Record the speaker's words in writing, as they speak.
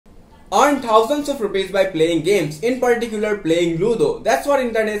earn thousands of rupees by playing games, in particular playing Ludo. That's what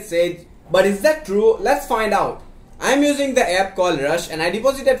internet says. But is that true? Let's find out. I'm using the app called Rush and I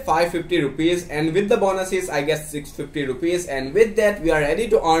deposited 550 rupees, and with the bonuses I get 650 rupees, and with that we are ready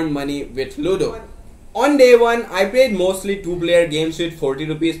to earn money with Ludo. On day 1, I played mostly 2-player games with 40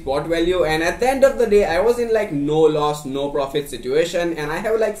 rupees pot value, and at the end of the day I was in like no loss, no profit situation, and I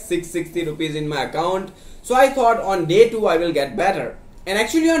have like 660 rupees in my account. So I thought on day 2 I will get better. And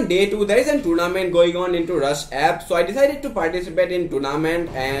actually on day 2 there is a tournament going on into Rush app, so I decided to participate in tournament,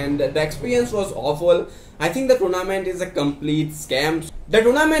 and the experience was awful. I think the tournament is a complete scam. The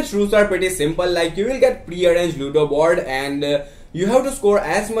tournament rules are pretty simple, like you will get pre-arranged Ludo board, and you have to score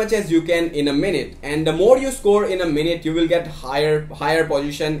as much as you can in a minute, and the more you score in a minute you will get higher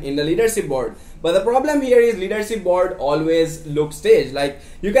position in the leadership board. But the problem here is leadership board always looks staged, like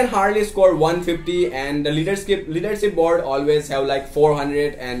you can hardly score 150, and the leadership board always have like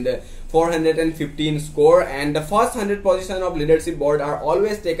 400 and 415 score, and the first 100 position of leadership board are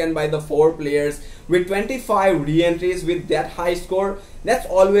always taken by the 4 players with 25 re-entries with that high score. That's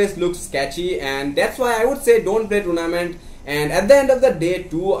always looks sketchy, and that's why I would say don't play tournament. And at the end of the day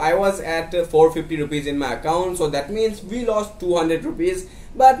 2 I was at 450 rupees in my account, so that means we lost 200 rupees,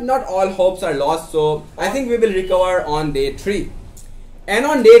 but not all hopes are lost, so I think we will recover on day 3. And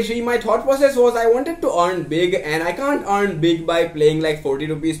on day 3 my thought process was I wanted to earn big, and I can't earn big by playing like 40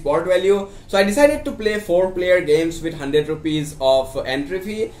 rupees pot value, so I decided to play 4-player games with 100 rupees of entry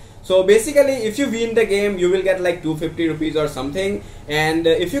fee. So basically if you win the game you will get like 250 rupees or something, and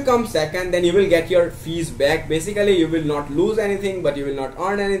if you come second then you will get your fees back. Basically you will not lose anything but you will not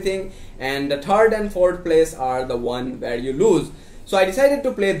earn anything, and the 3rd and 4th place are the one where you lose. So I decided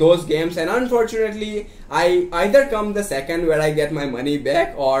to play those games, and unfortunately I either come the second where I get my money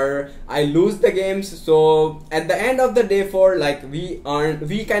back or I lose the games. So at the end of the day 4, like we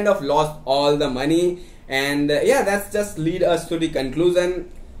kind of lost all the money, and yeah, that's just lead us to the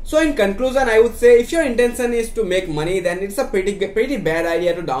conclusion. So in conclusion I would say if your intention is to make money, then it's a pretty bad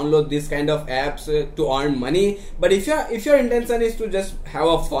idea to download this kind of apps to earn money. But if your intention is to just have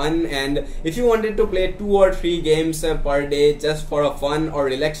a fun, and if you wanted to play 2 or 3 games per day just for a fun or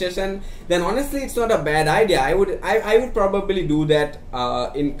relaxation, then honestly it's not a bad idea. I would probably do that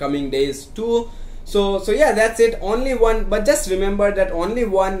in coming days too. So yeah, that's it. Only one, but just remember that only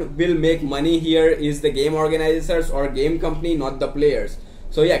one will make money here is the game organizers or game company, not the players.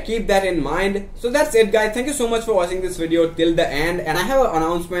 So yeah, keep that in mind. So that's it guys, thank you so much for watching this video till the end, and I have an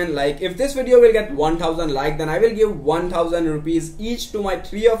announcement, like if this video will get 1000 likes then I will give 1000 rupees each to my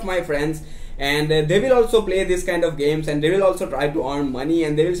 3 of my friends, and they will also play this kind of games, and they will also try to earn money,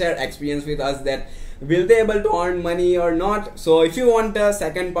 and they will share experience with us that will they able to earn money or not. So if you want a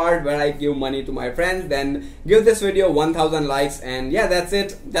second part where I give money to my friends, then give this video 1000 likes, and yeah, that's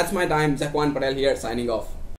it. That's my time. Zakwan Patel here, signing off.